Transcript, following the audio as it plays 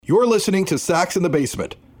You're listening to Sox in the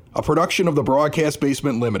Basement, a production of the Broadcast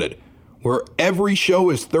Basement Limited, where every show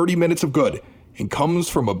is 30 minutes of good and comes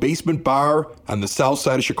from a basement bar on the south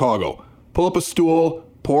side of Chicago. Pull up a stool,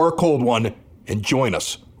 pour a cold one, and join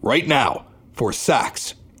us right now for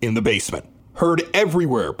Sox in the Basement. Heard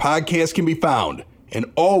everywhere podcasts can be found, and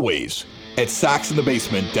always at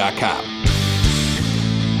soxinthebasement.com.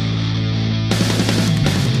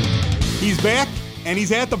 He's back, and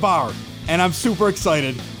he's at the bar, and I'm super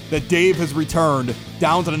excited that Dave has returned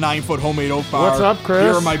down to the 9-foot homemade oak bar. What's up, Chris?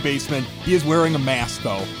 Here in my basement. He is wearing a mask,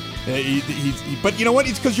 though. But you know what?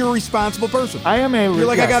 It's because you're a responsible person. I am a. You're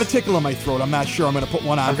like, yes. I got a tickle in my throat. I'm not sure I'm going to put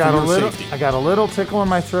one on for your safety. I got a little tickle in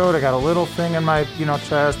my throat. I got a little thing in my,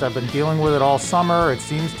 chest. I've been dealing with it all summer. It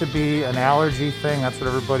seems to be an allergy thing. That's what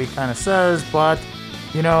everybody kind of says. But,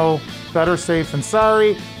 better safe than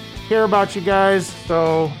sorry. Care about you guys.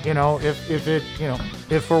 So,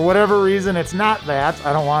 if for whatever reason it's not that,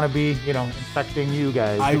 I don't want to be, infecting you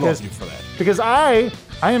guys. I love you for that. Because I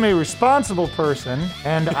am a responsible person,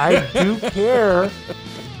 and I do care.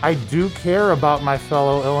 I do care about my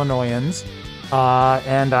fellow Illinoisans,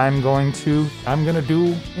 and I'm gonna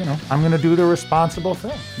do the responsible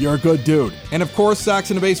thing. You're a good dude. And of course, Sox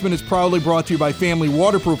in the Basement is proudly brought to you by Family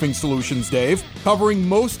Waterproofing Solutions, Dave, covering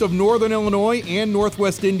most of northern Illinois and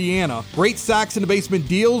northwest Indiana. Great Sox in the Basement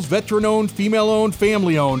deals, veteran-owned, female-owned,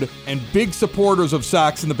 family-owned, and big supporters of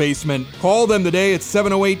Sox in the Basement. Call them today at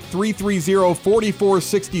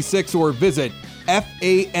 708-330-4466 or visit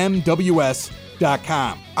famws.com.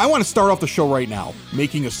 I want to start off the show right now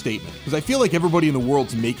making a statement, because I feel like everybody in the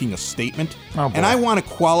world's making a statement, and I want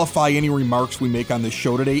to qualify any remarks we make on this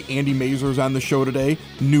show today. Andy Mazur's on the show today,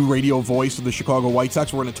 new radio voice of the Chicago White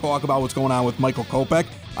Sox. We're going to talk about what's going on with Michael Kopech.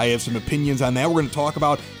 I have some opinions on that. We're going to talk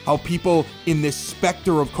about how people in this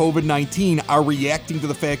specter of COVID-19 are reacting to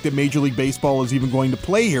the fact that Major League Baseball is even going to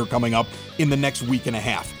play here coming up in the next week and a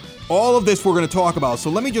half. All of this we're going to talk about, so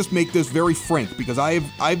let me just make this very frank, because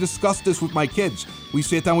I've discussed this with my kids. We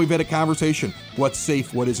sat down, we've had a conversation. What's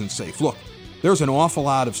safe, what isn't safe? Look, there's an awful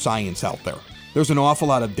lot of science out there. There's an awful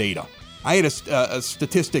lot of data. I had a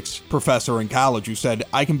statistics professor in college who said,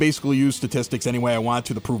 I can basically use statistics any way I want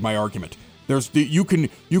to prove my argument. You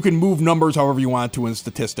can move numbers however you want to in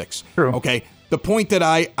statistics. True. Okay? The point that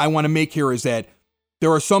I want to make here is that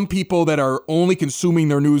there are some people that are only consuming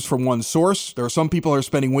their news from one source. There are some people that are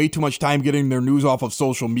spending way too much time getting their news off of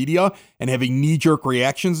social media and having knee-jerk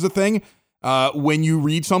reactions to things. When you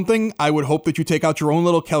read something, I would hope that you take out your own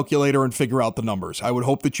little calculator and figure out the numbers. I would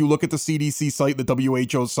hope that you look at the CDC site, the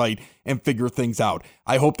WHO site, and figure things out.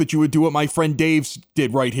 I hope that you would do what my friend Dave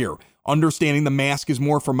did right here, understanding the mask is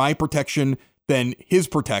more for my protection than his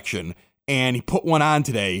protection, and he put one on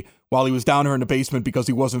today while he was down here in the basement because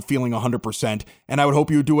he wasn't feeling 100%. And I would hope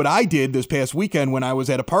you would do what I did this past weekend when I was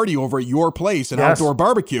at a party over at your place, an outdoor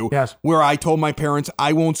barbecue, where I told my parents,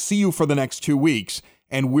 I won't see you for the next 2 weeks,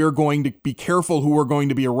 and we're going to be careful who we're going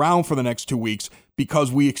to be around for the next 2 weeks because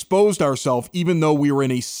we exposed ourselves even though we were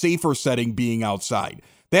in a safer setting being outside.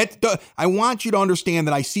 I want you to understand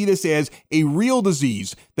that I see this as a real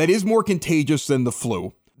disease that is more contagious than the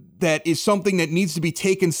flu, that is something that needs to be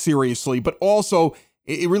taken seriously, but also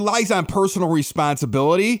it relies on personal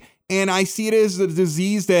responsibility, and I see it as a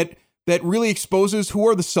disease that really exposes who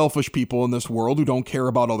are the selfish people in this world who don't care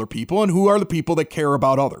about other people and who are the people that care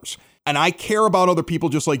about others. And I care about other people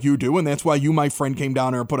just like you do, and that's why you, my friend, came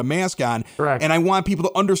down here and put a mask on. Correct. And I want people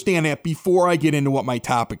to understand that before I get into what my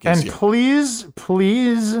topic is and here.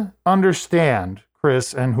 Please understand,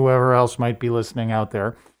 Chris, and whoever else might be listening out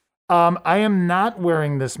there, I am not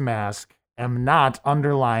wearing this mask. Am not,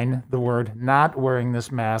 underline the word, not wearing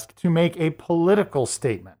this mask to make a political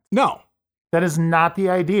statement. No. That is not the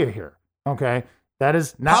idea here. Okay? That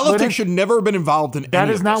is not politics should never have been involved in that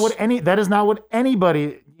any is of not this. that is not what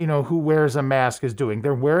anybody, who wears a mask is doing.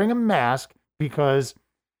 They're wearing a mask because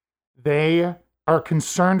they are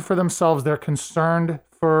concerned for themselves. They're concerned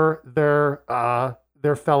for their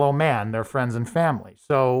fellow man, their friends and family.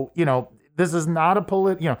 So, this is not a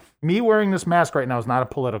me wearing this mask right now is not a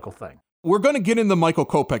political thing. We're going to get into the Michael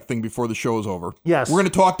Kopech thing before the show is over. Yes. We're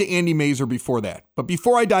going to talk to Andy Mazur before that. But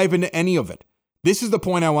before I dive into any of it, this is the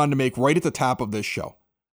point I wanted to make right at the top of this show.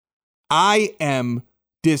 I am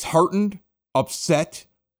disheartened, upset,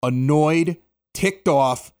 annoyed, ticked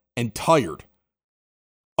off, and tired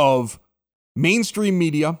of mainstream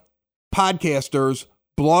media, podcasters,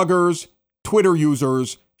 bloggers, Twitter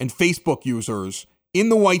users, and Facebook users in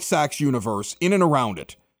the White Sox universe, in and around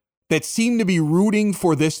it, that seem to be rooting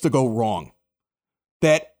for this to go wrong,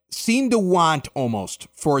 that seem to want almost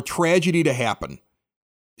for a tragedy to happen,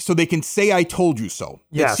 so they can say I told you so.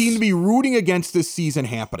 Yes. They seem to be rooting against this season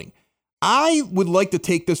happening. I would like to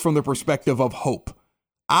take this from the perspective of hope.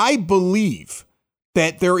 I believe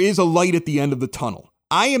that there is a light at the end of the tunnel.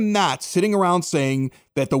 I am not sitting around saying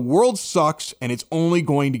that the world sucks and it's only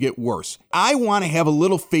going to get worse. I want to have a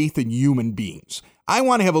little faith in human beings. I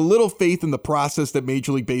want to have a little faith in the process that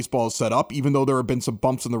Major League Baseball has set up, even though there have been some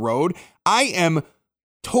bumps in the road. I am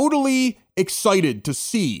totally excited to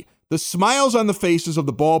see the smiles on the faces of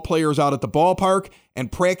the ball players out at the ballpark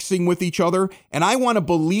and practicing with each other. And I want to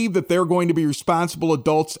believe that they're going to be responsible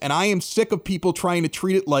adults. And I am sick of people trying to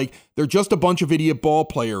treat it like they're just a bunch of idiot ball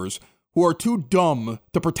players who are too dumb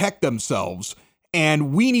to protect themselves.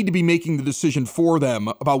 And we need to be making the decision for them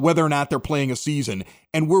about whether or not they're playing a season.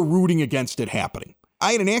 And we're rooting against it happening.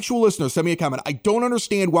 I had an actual listener send me a comment. I don't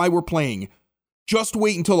understand why we're playing. Just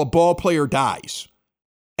wait until a ball player dies.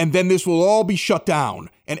 And then this will all be shut down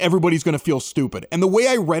and everybody's going to feel stupid. And the way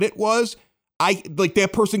I read it was, that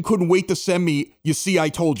person couldn't wait to send me, you see, I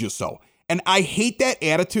told you so. And I hate that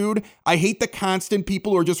attitude. I hate the constant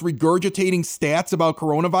people who are just regurgitating stats about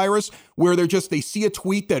coronavirus where they see a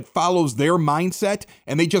tweet that follows their mindset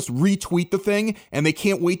and they just retweet the thing and they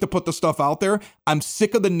can't wait to put the stuff out there. I'm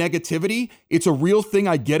sick of the negativity. It's a real thing.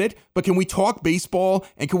 I get it. But can we talk baseball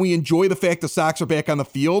and can we enjoy the fact the Sox are back on the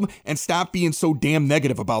field and stop being so damn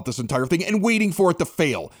negative about this entire thing and waiting for it to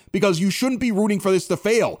fail? Because you shouldn't be rooting for this to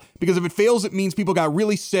fail. Because if it fails, it means people got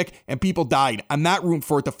really sick and people died. I'm not rooting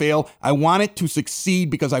for it to fail. I want it to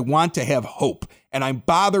succeed because I want to have hope. And I'm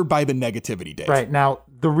bothered by the negativity, Dave. Right. Now,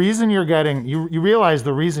 the reason you're getting, you realize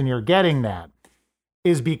the reason you're getting that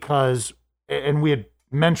is because, and we had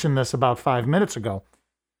mentioned this about 5 minutes ago,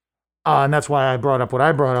 and that's why I brought up what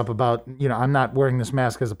I brought up about, I'm not wearing this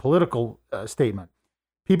mask as a political statement.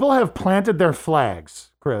 People have planted their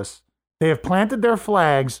flags, Chris. They have planted their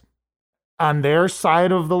flags on their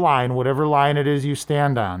side of the line, whatever line it is you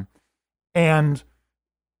stand on, and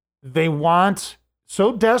they want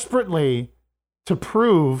so desperately to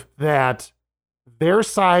prove that their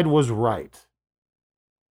side was right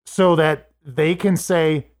so that they can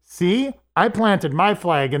say, see, I planted my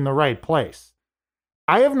flag in the right place.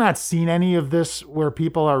 I have not seen any of this where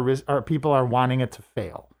people are wanting it to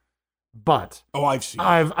fail. But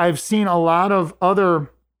I've seen a lot of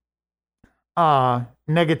other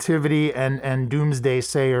negativity and doomsday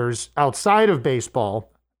sayers outside of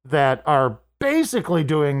baseball that are basically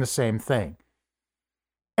doing the same thing.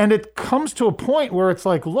 And it comes to a point where it's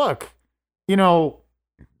like, look,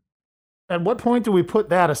 at what point do we put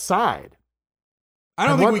that aside? I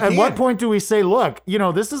don't think we can. At what point do we say, look,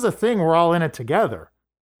 this is a thing, we're all in it together?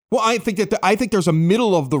 Well, I think there's a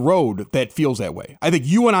middle of the road that feels that way. I think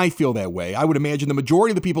you and I feel that way. I would imagine the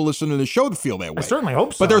majority of the people listening to the show feel that way. I certainly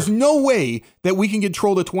hope so. But there's no way that we can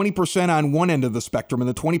control the 20% on one end of the spectrum and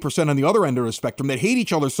the 20% on the other end of the spectrum that hate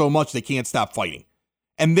each other so much they can't stop fighting.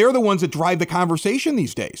 And they're the ones that drive the conversation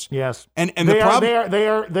these days. Yes. And the problem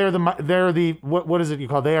they're the what is it you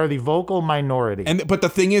call? They are the vocal minority. But the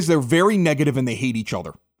thing is, they're very negative and they hate each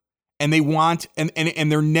other. And they want and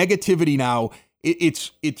their negativity now,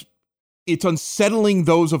 it's unsettling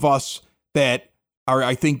those of us that are,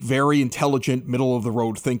 I think, very intelligent, middle of the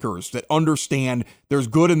road thinkers that understand there's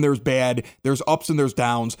good and there's bad, there's ups and there's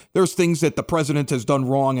downs, there's things that the president has done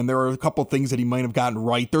wrong and there are a couple things that he might have gotten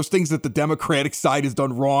right, there's things that the Democratic side has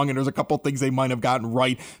done wrong and there's a couple things they might have gotten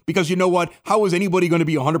right, because you know what, how is anybody going to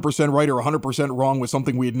be 100% right or 100% wrong with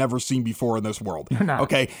something we had never seen before in this world?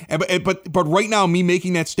 Okay, but right now, me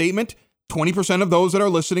making that statement, 20% of those that are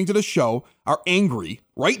listening to the show are angry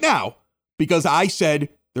right now because I said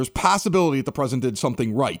there's possibility that the president did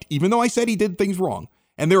something right, even though I said he did things wrong.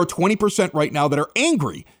 And there are 20% right now that are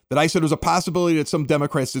angry that I said there's a possibility that some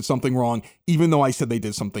Democrats did something wrong, even though I said they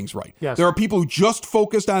did some things right. Yes. There are people who just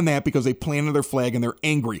focused on that because they planted their flag and they're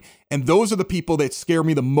angry. And those are the people that scare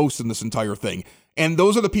me the most in this entire thing. And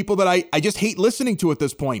those are the people that I just hate listening to at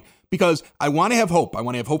this point because I want to have hope. I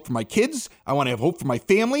want to have hope for my kids. I want to have hope for my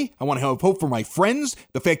family. I want to have hope for my friends.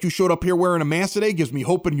 The fact you showed up here wearing a mask today gives me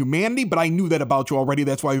hope in humanity, but I knew that about you already.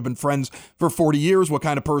 That's why we've been friends for 40 years, what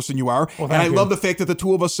kind of person you are. Well, and I love the fact that the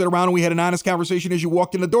two of us sit around and we had an honest conversation as you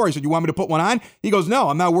walked in the door. He said, you want me to put one on? He goes, no,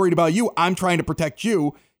 I'm not worried about you. I'm trying to protect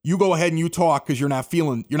you. You go ahead and you talk because you're not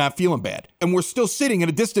feeling bad. And we're still sitting at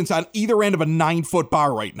a distance on either end of a 9-foot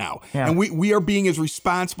bar right now. Yeah. And we are being as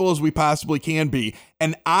responsible as we possibly can be.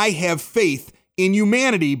 And I have faith in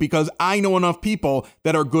humanity because I know enough people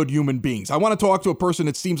that are good human beings. I want to talk to a person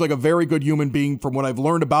that seems like a very good human being from what I've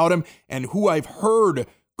learned about him and who I've heard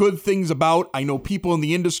good things about. I know people in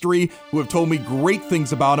the industry who have told me great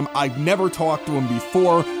things about him. I've never talked to him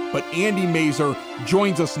before, but Andy Masur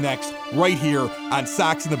joins us next right here on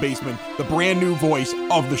Sox in the Basement, the brand new voice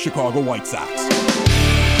of the Chicago White Sox.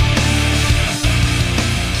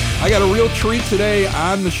 I got a real treat today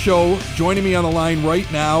on the show. Joining me on the line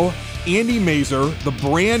right now, Andy Masur, the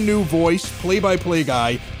brand new voice, play-by-play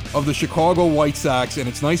guy of the Chicago White Sox, and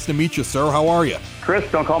it's nice to meet you, sir. How are you?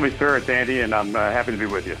 Chris, don't call me sir. It's Andy, and I'm happy to be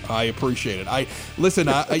with you. I appreciate it. Listen.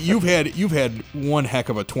 You've had one heck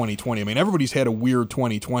of a 2020. I mean, everybody's had a weird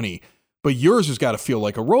 2020, but yours has got to feel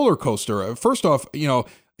like a roller coaster. First off, the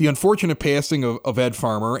unfortunate passing of Ed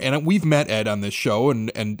Farmer, and we've met Ed on this show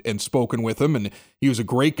and spoken with him, and he was a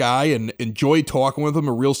great guy and enjoyed talking with him,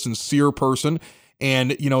 a real sincere person.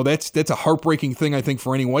 And that's a heartbreaking thing, I think,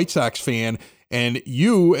 for any White Sox fan. And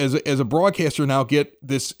you, as a broadcaster, now get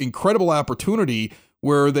this incredible opportunity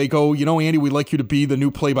where they go, Andy, we'd like you to be the new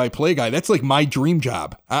play-by-play guy. That's like my dream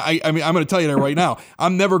job. I mean, I'm going to tell you that right now.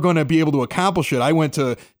 I'm never going to be able to accomplish it. I went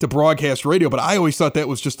to broadcast radio, but I always thought that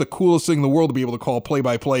was just the coolest thing in the world to be able to call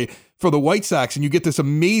play-by-play for the White Sox. And you get this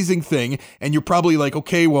amazing thing, and you're probably like,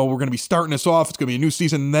 okay, well, we're going to be starting this off. It's going to be a new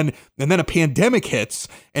season, and then a pandemic hits,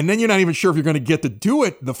 and then you're not even sure if you're going to get to do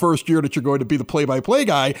it the first year that you're going to be the play-by-play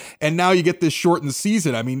guy, and now you get this shortened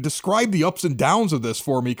season. I mean, describe the ups and downs of this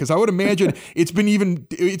for me, because I would imagine it's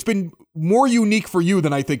been more unique for you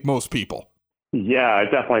than I think most people. Yeah, it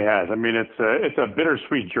definitely has. I mean, it's a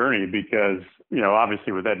bittersweet journey because,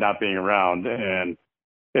 obviously with Ed not being around, and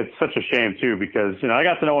it's such a shame too, because, I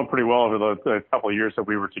got to know him pretty well over the couple of years that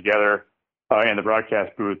we were together in the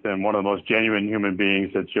broadcast booth, and one of the most genuine human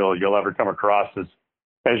beings that you'll ever come across,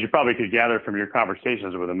 as you probably could gather from your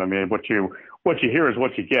conversations with him. I mean, what you hear is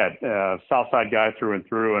what you get. Southside guy through and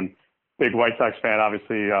through, and big White Sox fan,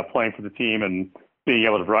 obviously playing for the team and being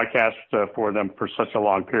able to broadcast for them for such a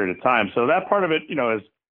long period of time. So that part of it,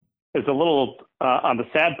 is a little on the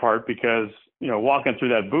sad part, because, walking through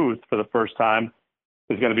that booth for the first time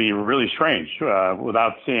is going to be really strange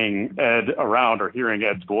without seeing Ed around or hearing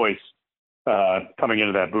Ed's voice coming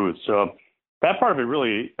into that booth. So that part of it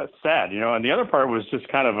really sad, and the other part was just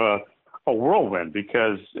kind of a whirlwind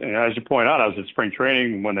because, as you point out, I was at spring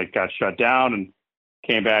training when they got shut down and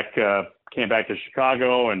came back to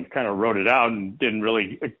Chicago and kind of wrote it out and didn't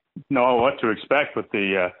really know what to expect with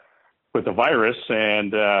the virus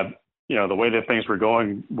and, the way that things were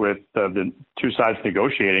going with the two sides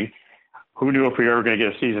negotiating. Who knew if we were ever going to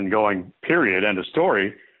get a season going, period, end of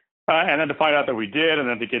story. And then to find out that we did, and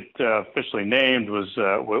then to get officially named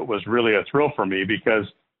was really a thrill for me, because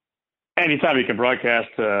anytime you can broadcast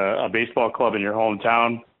a baseball club in your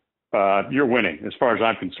hometown, you're winning. As far as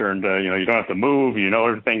I'm concerned, you don't have to move. You know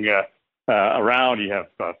everything around. You have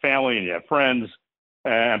family and you have friends,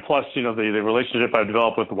 and plus, the relationship I've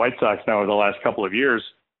developed with the White Sox now over the last couple of years,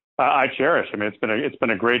 I cherish. I mean, it's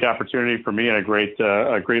been a great opportunity for me and a great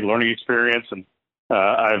learning experience, and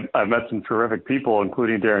I've met some terrific people,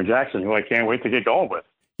 including Darren Jackson, who I can't wait to get going with.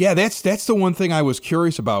 Yeah, that's the one thing I was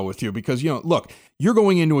curious about with you, because, look, you're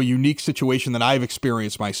going into a unique situation that I've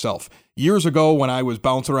experienced myself. Years ago, when I was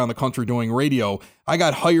bouncing around the country doing radio, I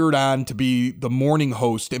got hired on to be the morning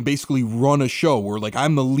host and basically run a show where, like,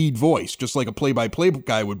 I'm the lead voice, just like a play-by-play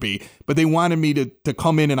guy would be. But they wanted me to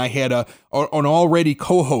come in, and I had an already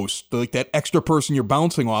co-host, like that extra person you're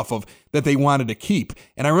bouncing off of, that they wanted to keep.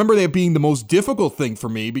 And I remember that being the most difficult thing for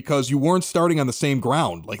me, because you weren't starting on the same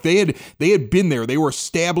ground. Like, they had been there, they were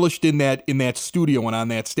established in that studio and on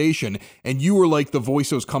that station, and you were like the voice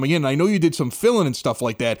that was coming in. And I know you did some fill-in and stuff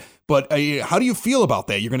like that, but how do you feel about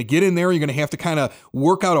that? You're going to get in there, you're going to have to kind of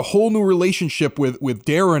work out a whole new relationship with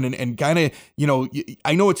Darren, and kind of,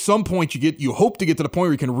 I know at some point you hope to get to the point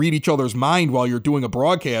where you can read each other's mind while you're doing a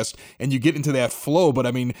broadcast and you get into that flow. But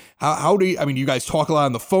I mean, how do you guys talk a lot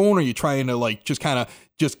on the phone? Or are you trying to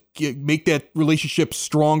make that relationship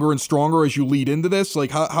stronger and stronger as you lead into this?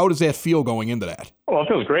 Like, how does that feel going into that? Well, it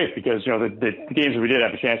feels great because, the games we did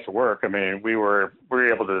have a chance to work. I mean, we were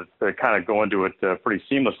able to kind of go into it pretty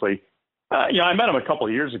seamlessly. I met him a couple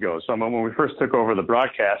of years ago. So when we first took over the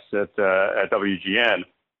broadcast at WGN,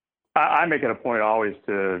 I make it a point always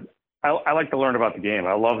I like to learn about the game.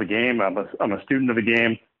 I love the game. I'm a student of the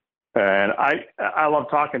game. And I love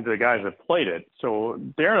talking to the guys that played it. So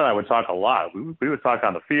Darren and I would talk a lot. We would talk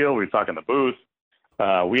on the field. We would talk in the booth.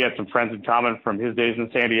 We had some friends in common from his days in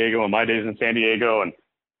San Diego and my days in San Diego. And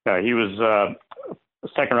he was a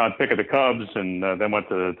second-round pick of the Cubs, and then went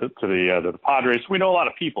to the Padres. We know a lot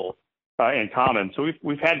of people in common. So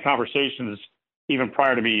we've had conversations even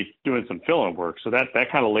prior to me doing some fill-in work. So that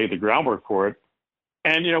kind of laid the groundwork for it.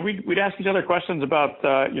 And, we'd ask each other questions about,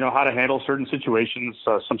 how to handle certain situations,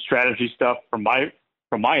 some strategy stuff from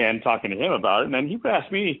my end, talking to him about it. And then he would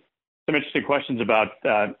ask me some interesting questions about,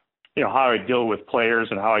 how I deal with players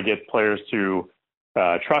and how I get players to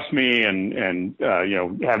trust me and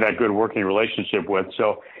have that good working relationship with.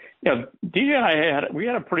 So, DJ and I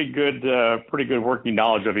had a pretty good working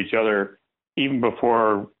knowledge of each other even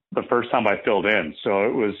before the first time I filled in. So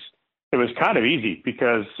it was kind of easy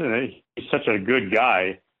because he's such a good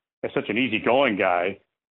guy, such an easygoing guy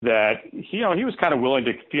that he was kind of willing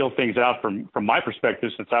to feel things out from my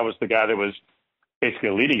perspective, since I was the guy that was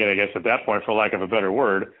basically leading it, I guess, at that point, for lack of a better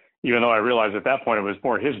word. Even though I realized at that point it was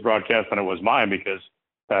more his broadcast than it was mine, because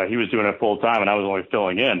he was doing it full time and I was only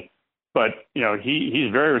filling in. But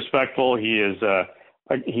he's very respectful.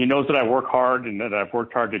 He knows that I work hard and that I've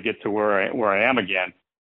worked hard to get to where I am again.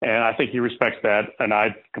 And I think he respects that, and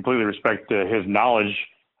I completely respect his knowledge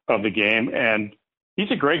of the game. And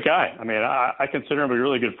he's a great guy. I mean, I consider him a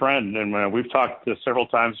really good friend, and we've talked several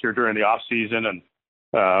times here during the off season, and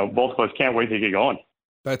both of us can't wait to get going.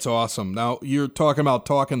 That's awesome. Now, you're talking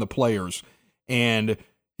the players, and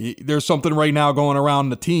there's something right now going around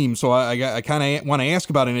the team, so I kind of want to ask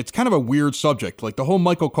about it, and it's kind of a weird subject, like the whole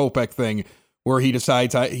Michael Kopech thing, where he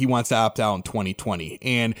decides he wants to opt out in 2020,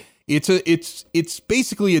 and it's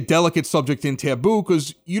basically a delicate subject and taboo,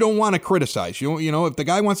 because you don't want to criticize. If the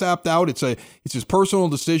guy wants to opt out, it's his personal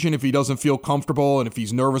decision if he doesn't feel comfortable and if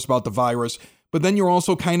he's nervous about the virus. But then you're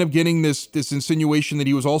also kind of getting this insinuation that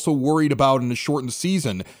he was also worried about in the shortened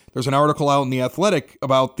season. There's an article out in The Athletic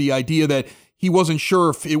about the idea that he wasn't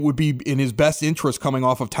sure if it would be in his best interest, coming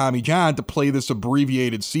off of Tommy John, to play this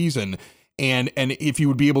abbreviated season, and if he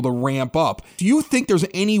would be able to ramp up. Do you think there's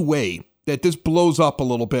any way that this blows up a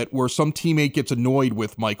little bit, where some teammate gets annoyed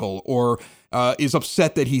with Michael, or is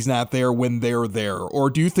upset that he's not there when they're there? Or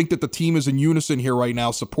do you think that the team is in unison here right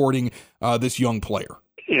now, supporting this young player?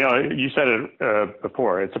 You said it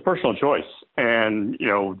before. It's a personal choice. And,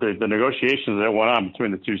 the negotiations that went on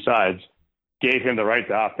between the two sides gave him the right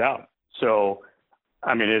to opt out. So,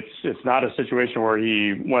 I mean, it's not a situation where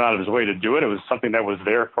he went out of his way to do it. It was something that was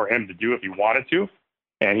there for him to do if he wanted to.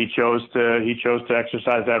 And he chose to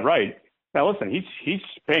exercise that right. Now, listen, he's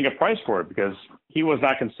paying a price for it, because he was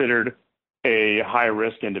not considered a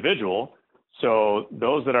high-risk individual. So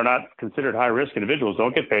those that are not considered high-risk individuals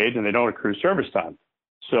don't get paid, and they don't accrue service time.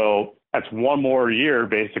 So that's one more year,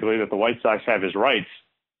 basically, that the White Sox have his rights.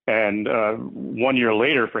 And 1 year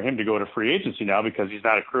later for him to go to free agency now, because he's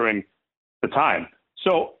not accruing the time.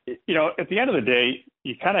 So, at the end of the day,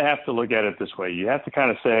 you kind of have to look at it this way. You have to kind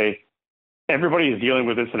of say, everybody is dealing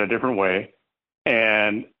with this in a different way.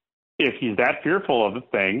 And if he's that fearful of the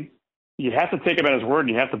thing, you have to take him at his word, and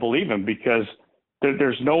you have to believe him, because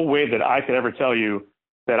there's no way that I could ever tell you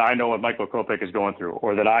that I know what Michael Kopech is going through,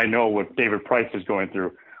 or that I know what David Price is going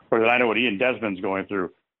through, or that I know what Ian Desmond's going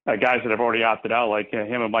through. Guys that have already opted out, like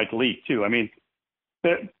him and Mike Leake, too. I mean,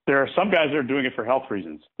 there are some guys that are doing it for health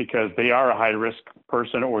reasons, because they are a high-risk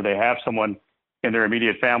person, or they have someone in their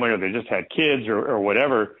immediate family, or they just had kids, or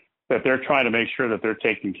whatever, that they're trying to make sure that they're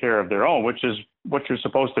taking care of their own, which is what you're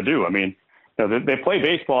supposed to do. I mean, they play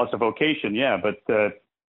baseball as a vocation, yeah, but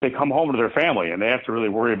they come home to their family, and they have to really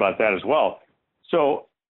worry about that as well. So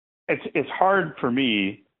it's hard for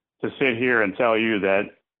me to sit here and tell you that,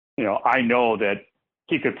 I know that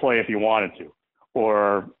he could play if he wanted to,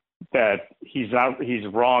 or that he's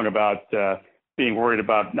wrong about being worried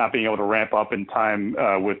about not being able to ramp up in time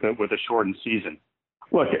with a shortened season.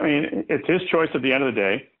 Look, I mean, it's his choice at the end of the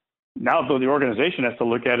day. Now, though, the organization has to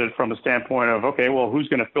look at it from a standpoint of, okay, well, who's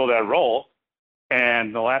going to fill that role?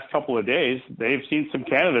 And the last couple of days, they've seen some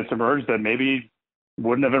candidates emerge that maybe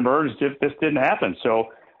wouldn't have emerged if this didn't happen. So,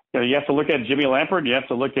 you have to look at Jimmy Lampert. You have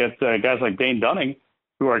to look at guys like Dane Dunning,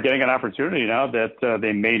 who are getting an opportunity now that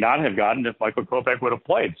they may not have gotten if Michael Kopech would have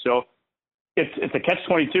played. So it's a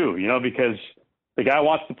catch-22, because the guy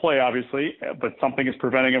wants to play, obviously, but something is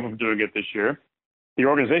preventing him from doing it this year. The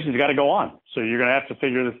organization's got to go on. So you're going to have to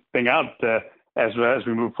figure this thing out as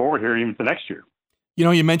we move forward here, even to next year.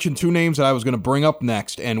 You mentioned two names that I was going to bring up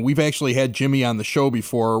next, and we've actually had Jimmy on the show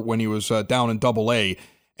before when he was down in Double-A,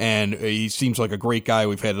 and he seems like a great guy.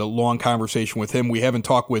 We've had a long conversation with him. We haven't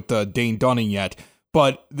talked with Dane Dunning yet,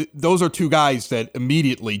 but those are two guys that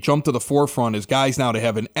immediately jump to the forefront as guys now to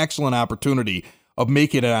have an excellent opportunity of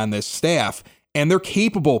making it on this staff, and they're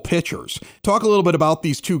capable pitchers. Talk a little bit about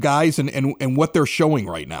these two guys and what they're showing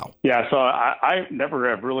right now. Yeah, so I never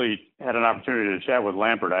have really had an opportunity to chat with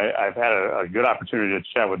Lampert. I've had a good opportunity to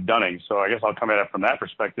chat with Dunning, so I guess I'll come at it from that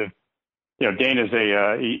perspective. Dane is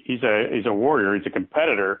he's a warrior. He's a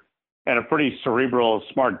competitor and a pretty cerebral,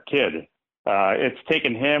 smart kid. It's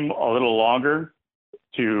taken him a little longer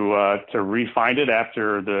to refine it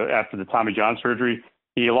after the Tommy John surgery.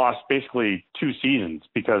 He lost basically 2 seasons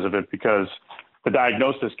because of it, because the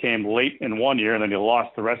diagnosis came late in one year and then he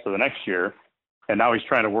lost the rest of the next year. And now he's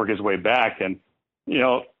trying to work his way back. And,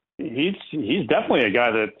 he's definitely a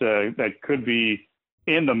guy that could be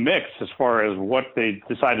in the mix as far as what they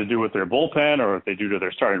decide to do with their bullpen or if they do to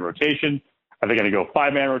their starting rotation. Are they going to go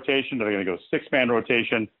 5-man rotation? Are they going to go 6-man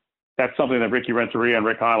rotation? That's something that Ricky Renteria and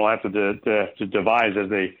Rick Hahn will have to devise as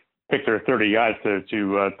they pick their 30 guys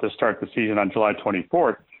to start the season on July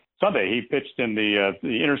 24th. Sunday, he pitched in the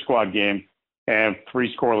inter-squad game and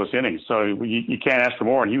 3 scoreless innings. So you can't ask for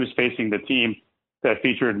more. And he was facing the team that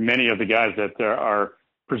featured many of the guys that are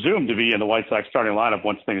presumed to be in the White Sox starting lineup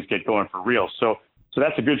once things get going for real. So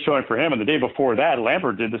that's a good showing for him. And the day before that,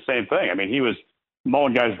 Lambert did the same thing. I mean, he was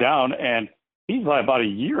mowing guys down, and he's about a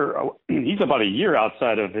year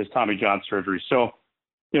outside of his Tommy John surgery. So,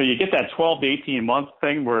 you get that 12 to 18 month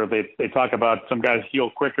thing where they talk about some guys heal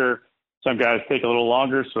quicker, some guys take a little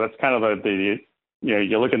longer. So that's kind of you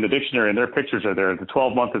look in the dictionary and their pictures are there. The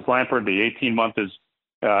 12-month is Lampard, the 18-month is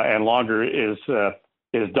and longer is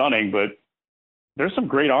Dunning. But there's some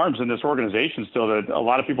great arms in this organization still that a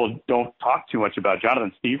lot of people don't talk too much about.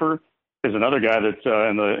 Jonathan Stever is another guy that's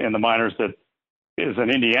in the minors that is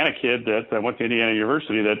an Indiana kid that went to Indiana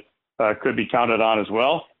University that could be counted on as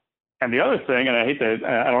well. And the other thing, and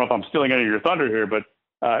I don't know if I'm stealing any of your thunder here, but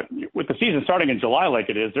with the season starting in July like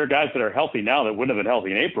it is, there are guys that are healthy now that wouldn't have been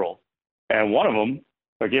healthy in April. And one of them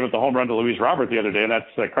gave up the home run to Luis Robert the other day, and that's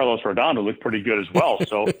Carlos Rodon, who looked pretty good as well.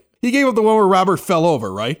 So he gave up the one where Robert fell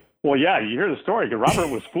over, right? Well, yeah, you hear the story. Robert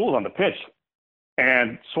was fooled on the pitch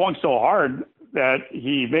and swung so hard that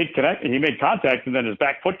he made contact, and then his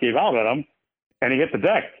back foot gave out at him, and he hit the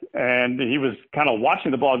deck. And he was kind of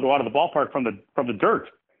watching the ball go out of the ballpark from the dirt.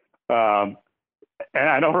 And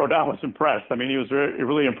I know Rodon was impressed. I mean, he was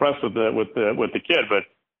really impressed with the kid. But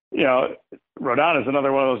Rodon is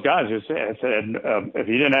another one of those guys who said if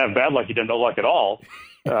he didn't have bad luck, he didn't have no luck at all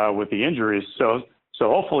with the injuries. So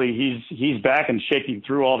hopefully he's back and shaking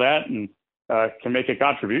through all that and can make a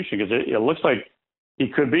contribution, because it looks like he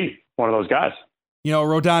could be one of those guys.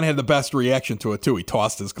 Rodon had the best reaction to it too. He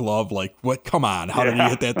tossed his glove like, "What? Come on! How did he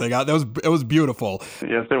hit that thing out?" It was beautiful.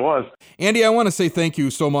 Yes, it was. Andy, I want to say thank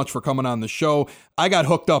you so much for coming on the show. I got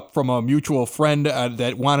hooked up from a mutual friend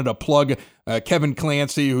that wanted to plug Kevin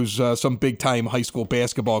Clancy, who's some big time high school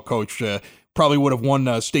basketball coach. Probably would have won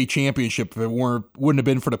a state championship if it wouldn't have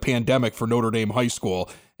been for the pandemic for Notre Dame High School.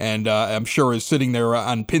 And I'm sure is sitting there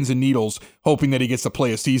on pins and needles, hoping that he gets to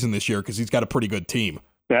play a season this year because he's got a pretty good team.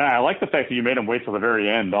 Yeah, I like the fact that you made him wait till the very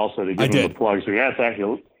end also to give him the plug. So he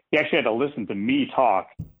actually had to listen to me talk,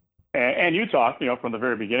 and you talk, from the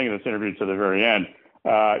very beginning of this interview to the very end.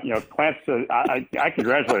 Clance, I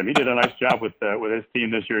congratulate him. He did a nice job with his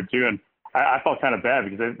team this year too, and I felt kind of bad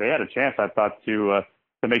because they had a chance, I thought, to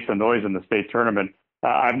make some noise in the state tournament.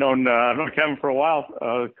 I've known Kevin for a while.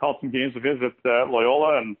 Called some games of his at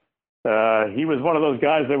Loyola, and he was one of those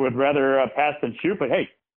guys that would rather pass than shoot. But hey,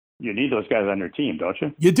 you need those guys on your team, don't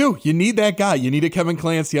you? You do. You need that guy. You need a Kevin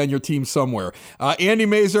Clancy on your team somewhere. Andy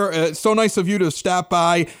Masur, so nice of you to stop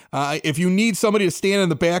by. If you need somebody to stand in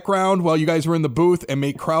the background while you guys are in the booth and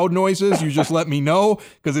make crowd noises, you just let me know,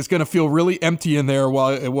 because it's going to feel really empty in there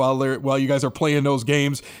while you guys are playing those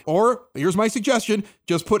games. Or here's my suggestion: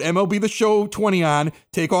 just put MLB The Show 20 on,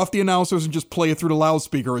 take off the announcers, and just play it through the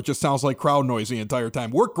loudspeaker. It just sounds like crowd noise the entire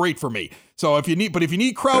time. Worked great for me. So if you need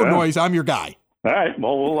crowd noise, I'm your guy. All right.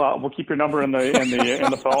 Well, we'll keep your number in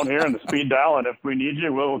the phone here and the speed dial, and if we need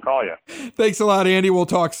you, we'll call you. Thanks a lot, Andy. We'll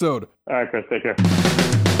talk soon. All right, Chris. Take care.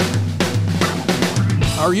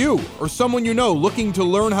 Are you or someone you know looking to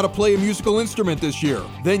learn how to play a musical instrument this year?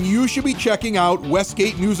 Then you should be checking out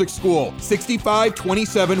Westgate Music School,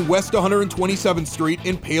 6527 West 127th Street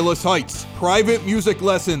in Palos Heights. Private music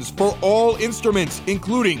lessons for all instruments,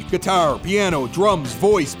 including guitar, piano, drums,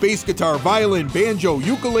 voice, bass guitar, violin, banjo,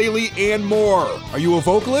 ukulele, and more. Are you a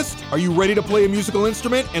vocalist? Are you ready to play a musical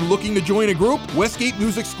instrument and looking to join a group? Westgate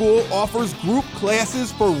Music School offers group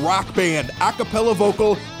classes for rock band, a cappella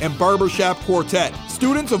vocal, and barbershop quartet.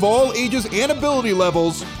 Students of all ages and ability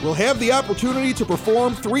levels will have the opportunity to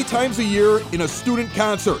perform 3 times a year in a student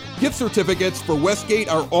concert. Gift certificates for Westgate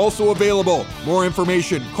are also available. More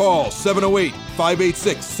information, call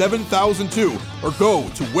 708-586-7002 or go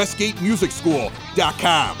to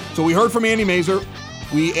westgatemusicschool.com. So we heard from Andy Masur.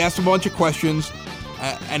 We asked him a bunch of questions.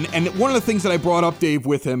 And one of the things that I brought up, Dave,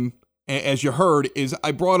 with him, as you heard, is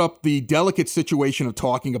I brought up the delicate situation of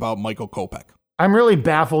talking about Michael Kopech. I'm really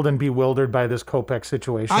baffled and bewildered by this Kopech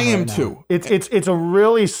situation. I am right now. too. It's a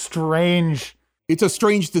really strange. It's a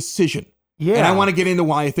strange decision. Yeah. And I want to get into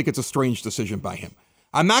why I think it's a strange decision by him.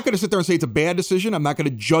 I'm not going to sit there and say it's a bad decision. I'm not going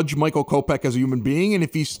to judge Michael Kopech as a human being. And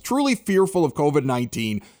if he's truly fearful of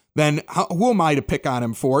COVID-19, then who am I to pick on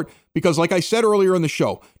him for it? Because like I said earlier in the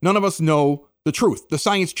show, none of us know the truth. The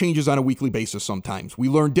science changes on a weekly basis sometimes. We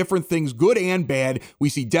learn different things, good and bad. We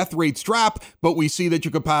see death rates drop, but we see that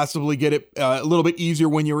you could possibly get it a little bit easier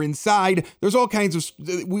when you're inside. There's all kinds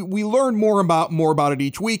of, we learn more about it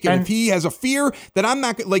each week. And if he has a fear, then I'm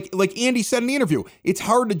not, like Andy said in the interview, it's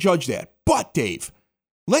hard to judge that. But Dave,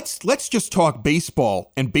 let's just talk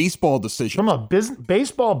baseball and baseball decisions. From a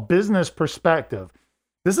baseball business perspective,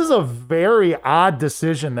 this is a very odd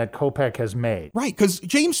decision that Kopech has made. Right, because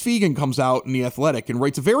James Fegan comes out in The Athletic and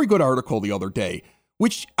writes a very good article the other day,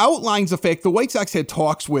 which outlines the fact the White Sox had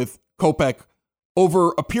talks with Kopech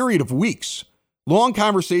over a period of weeks. Long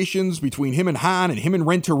conversations between him and Hahn and him and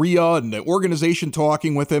Renteria and the organization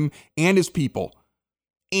talking with him and his people.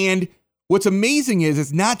 And what's amazing is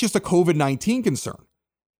it's not just a COVID-19 concern.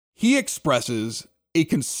 He expresses a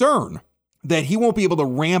concern that he won't be able to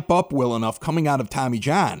ramp up well enough coming out of Tommy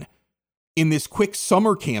John in this quick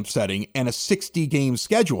summer camp setting and a 60-game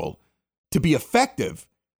schedule to be effective.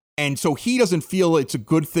 And so he doesn't feel it's a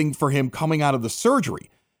good thing for him coming out of the surgery.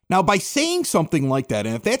 Now, by saying something like that,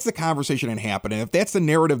 and if that's the conversation that happened, and if that's the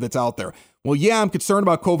narrative that's out there, well, yeah, I'm concerned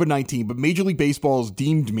about COVID-19, but Major League Baseball has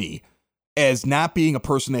deemed me as not being a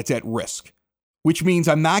person that's at risk, which means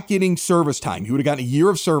I'm not getting service time. He would have gotten a year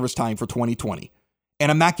of service time for 2020, and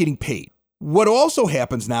I'm not getting paid. What also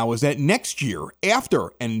happens now is that next year, after,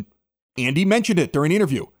 and Andy mentioned it during an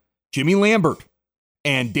interview, Jimmy Lambert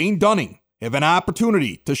and Dane Dunning have an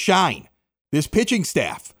opportunity to shine. This pitching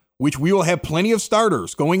staff, which we will have plenty of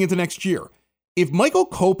starters going into next year. If Michael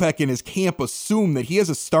Kopech and his camp assume that he has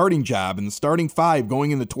a starting job in the starting five going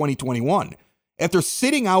into 2021, after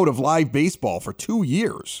sitting out of live baseball for 2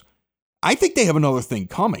 years, I think they have another thing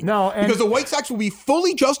coming. No, because the White Sox will be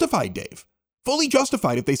fully justified, Dave. Fully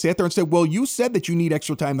justified if they sat there and said, well, you said that you need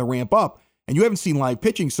extra time to ramp up and you haven't seen live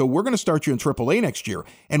pitching, so we're going to start you in AAA next year.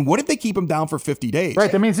 And what if they keep him down for 50 days?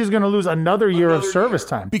 Right, that means he's going to lose another year of service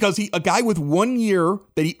time. Because a guy with 1 year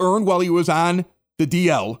that he earned while he was on the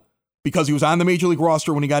DL, because he was on the Major League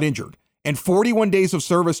roster when he got injured, and 41 days of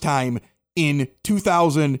service time in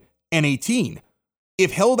 2018,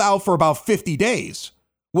 if held out for about 50 days,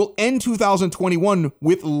 will end 2021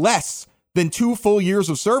 with less than 2 full years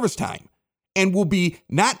of service time. And will be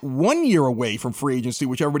not 1 year away from free agency,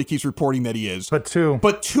 which everybody keeps reporting that he is. But 2.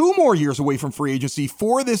 But 2 more years away from free agency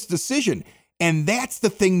for this decision. And that's the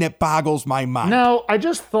thing that boggles my mind. Now, I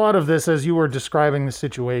just thought of this as you were describing the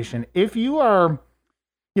situation. If you are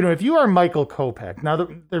Michael Kopech, now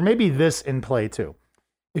there may be this in play too.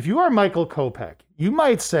 If you are Michael Kopech, you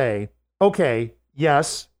might say, okay,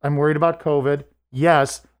 yes, I'm worried about COVID.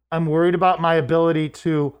 Yes, I'm worried about my ability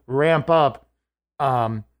to ramp up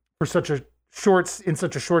for such a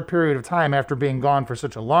short period of time after being gone for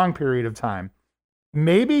such a long period of time.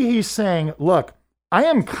 Maybe he's saying, look, I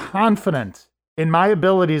am confident in my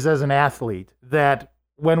abilities as an athlete that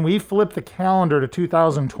when we flip the calendar to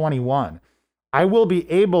 2021, I will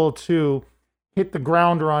be able to hit the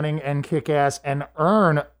ground running and kick ass and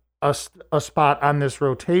earn a spot on this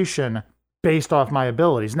rotation based off my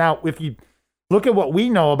abilities. Now, if you look at what we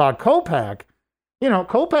know about Kopech,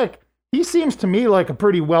 Kopech, he seems to me like a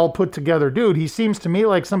pretty well put together dude. He seems to me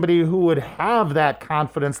like somebody who would have that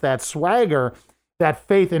confidence, that swagger, that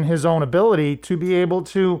faith in his own ability to be able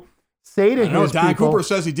to say to his Don people. Cooper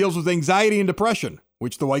says he deals with anxiety and depression,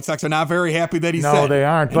 which the White Sox are not very happy that he said. No, they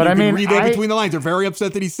aren't. And but you I can mean, read that between the lines. They're very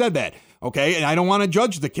upset that he said that. Okay, and I don't want to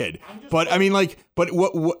judge the kid, but I mean,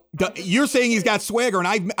 you're saying he's got swagger, and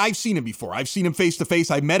I've seen him before. I've seen him face to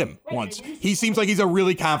face. I met him once. He seems like he's a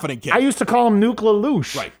really confident kid. I used to call him Nuke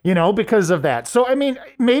LaLoosh, right? Because of that. So I mean,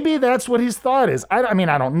 maybe that's what his thought is. I mean,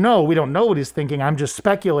 I don't know. We don't know what he's thinking. I'm just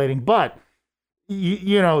speculating, but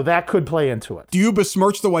that could play into it. Do you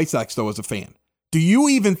besmirch the White Sox though as a fan? Do you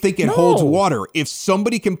even think it holds water if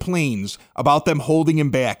somebody complains about them holding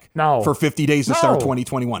him back for 50 days to start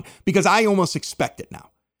 2021? Because I almost expect it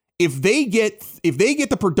now. If they get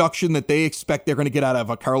the production that they expect they're going to get out of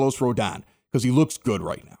a Carlos Rodon, because he looks good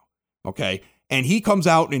right now, okay, and he comes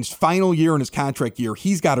out in his final year in his contract year,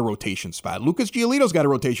 he's got a rotation spot. Lucas Giolito's got a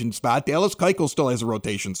rotation spot. Dallas Keuchel still has a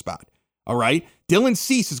rotation spot. All right, Dylan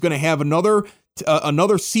Cease is going to have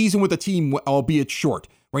another season with the team, albeit short.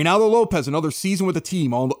 Reynaldo Lopez, another season with the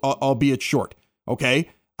team, albeit short. Okay,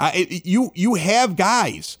 you have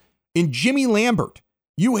guys in Jimmy Lambert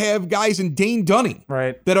You have guys in Dane Dunning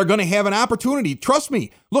that are going to have an opportunity. Trust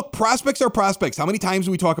me. Look, prospects are prospects. How many times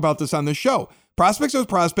do we talk about this on this show? Prospects are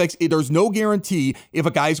prospects. There's no guarantee if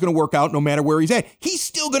a guy's going to work out no matter where he's at. He's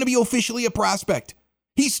still going to be officially a prospect.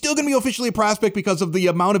 He's still going to be officially a prospect because of the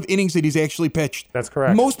amount of innings that he's actually pitched. That's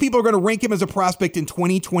correct. Most people are going to rank him as a prospect in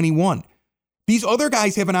 2021. These other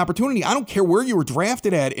guys have an opportunity. I don't care where you were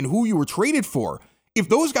drafted at and who you were traded for. If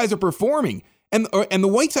those guys are performing, and the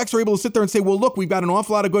White Sox are able to sit there and say, well, look, we've got an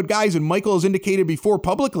awful lot of good guys, and Michael has indicated before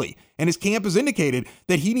publicly, and his camp has indicated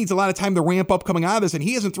that he needs a lot of time to ramp up coming out of this, and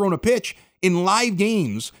he hasn't thrown a pitch in live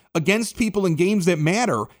games against people in games that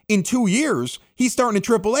matter in 2 years. He's starting in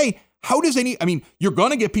AAA. How does you're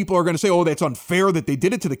going to get people who are going to say, oh, that's unfair that they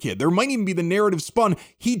did it to the kid. There might even be the narrative spun.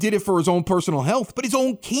 He did it for his own personal health, but his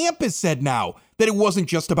own camp has said now that it wasn't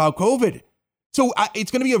just about COVID. So it's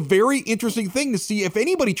going to be a very interesting thing to see if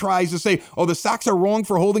anybody tries to say, oh, the Sox are wrong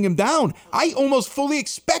for holding him down. I almost fully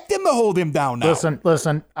expect them to hold him down now.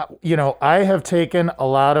 Listen, I have taken a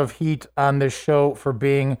lot of heat on this show for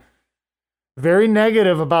being very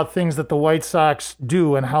negative about things that the White Sox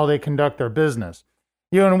do and how they conduct their business.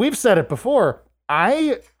 And we've said it before.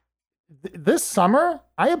 This summer,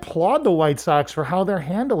 I applaud the White Sox for how they're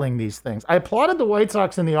handling these things. I applauded the White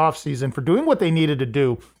Sox in the offseason for doing what they needed to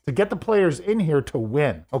do to get the players in here to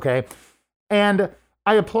win, okay? And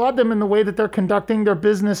I applaud them in the way that they're conducting their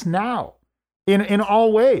business now, in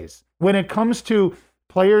all ways. When it comes to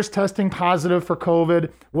players testing positive for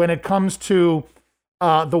COVID, when it comes to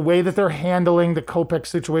the way that they're handling the Kopech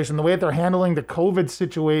situation, the way that they're handling the COVID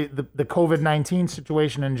situation, the COVID-19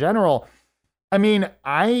 situation in general. I mean,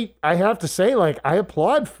 I have to say, I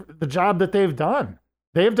applaud the job that they've done.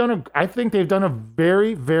 I think they've done a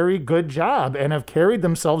very, very good job and have carried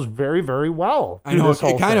themselves very, very well. I know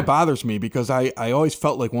it kind of bothers me because I always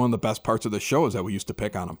felt like one of the best parts of the show is that we used to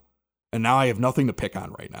pick on them. And now I have nothing to pick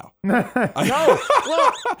on right now.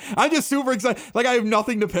 I'm just super excited. I have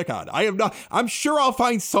nothing to pick on. I'm sure I'll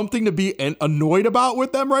find something to be annoyed about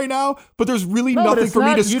with them right now, but there's really nothing for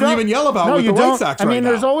me to scream and yell about with the White Sox right now.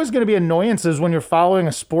 There's always going to be annoyances when you're following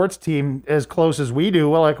a sports team as close as we do.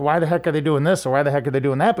 Well, why the heck are they doing this or why the heck are they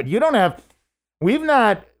doing that? But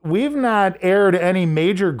we've not aired any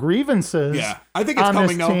major grievances. Yeah, I think it's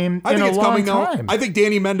coming now. I think it's coming now. I think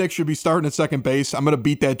Danny Mendick should be starting at second base. I'm going to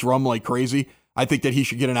beat that drum like crazy. I think that he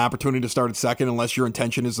should get an opportunity to start at second unless your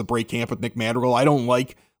intention is to break camp with Nick Madrigal. I don't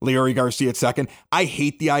like Leury Garcia at second. I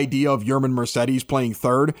hate the idea of Yermin Mercedes playing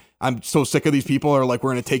third. I'm so sick of these people are like,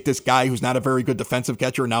 we're going to take this guy who's not a very good defensive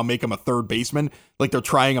catcher and now make him a third baseman. Like they're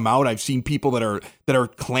trying him out. I've seen people that are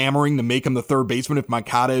clamoring to make him the third baseman if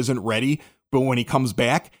Moncada isn't ready. But when he comes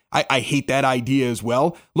back, I hate that idea as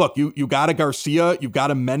well. Look, you got a Garcia, you've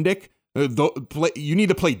got a Mendick. You need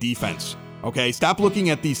to play defense, okay? Stop looking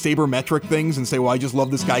at these sabermetric things and say, well, I just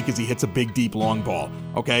love this guy because he hits a big, deep, long ball,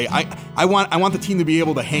 okay? I want the team to be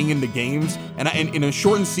able to hang into games. And in a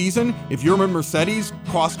shortened season, if Yermin Mercedes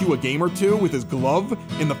cost you a game or two with his glove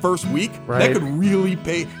in the first week, that could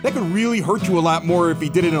really hurt you a lot more if he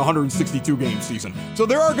did it in a 162-game season. So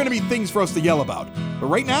there are going to be things for us to yell about. But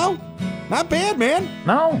right now, not bad, man.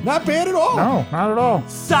 No. Not bad at all. No, not at all.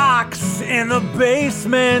 Sox in the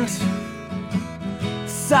basement.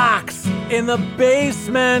 Sox in the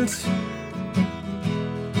basement.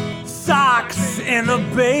 Sox in the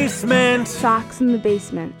basement. Sox in the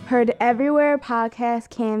Basement. Heard everywhere podcasts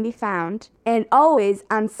can be found and always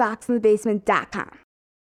on soxinthebasement.com.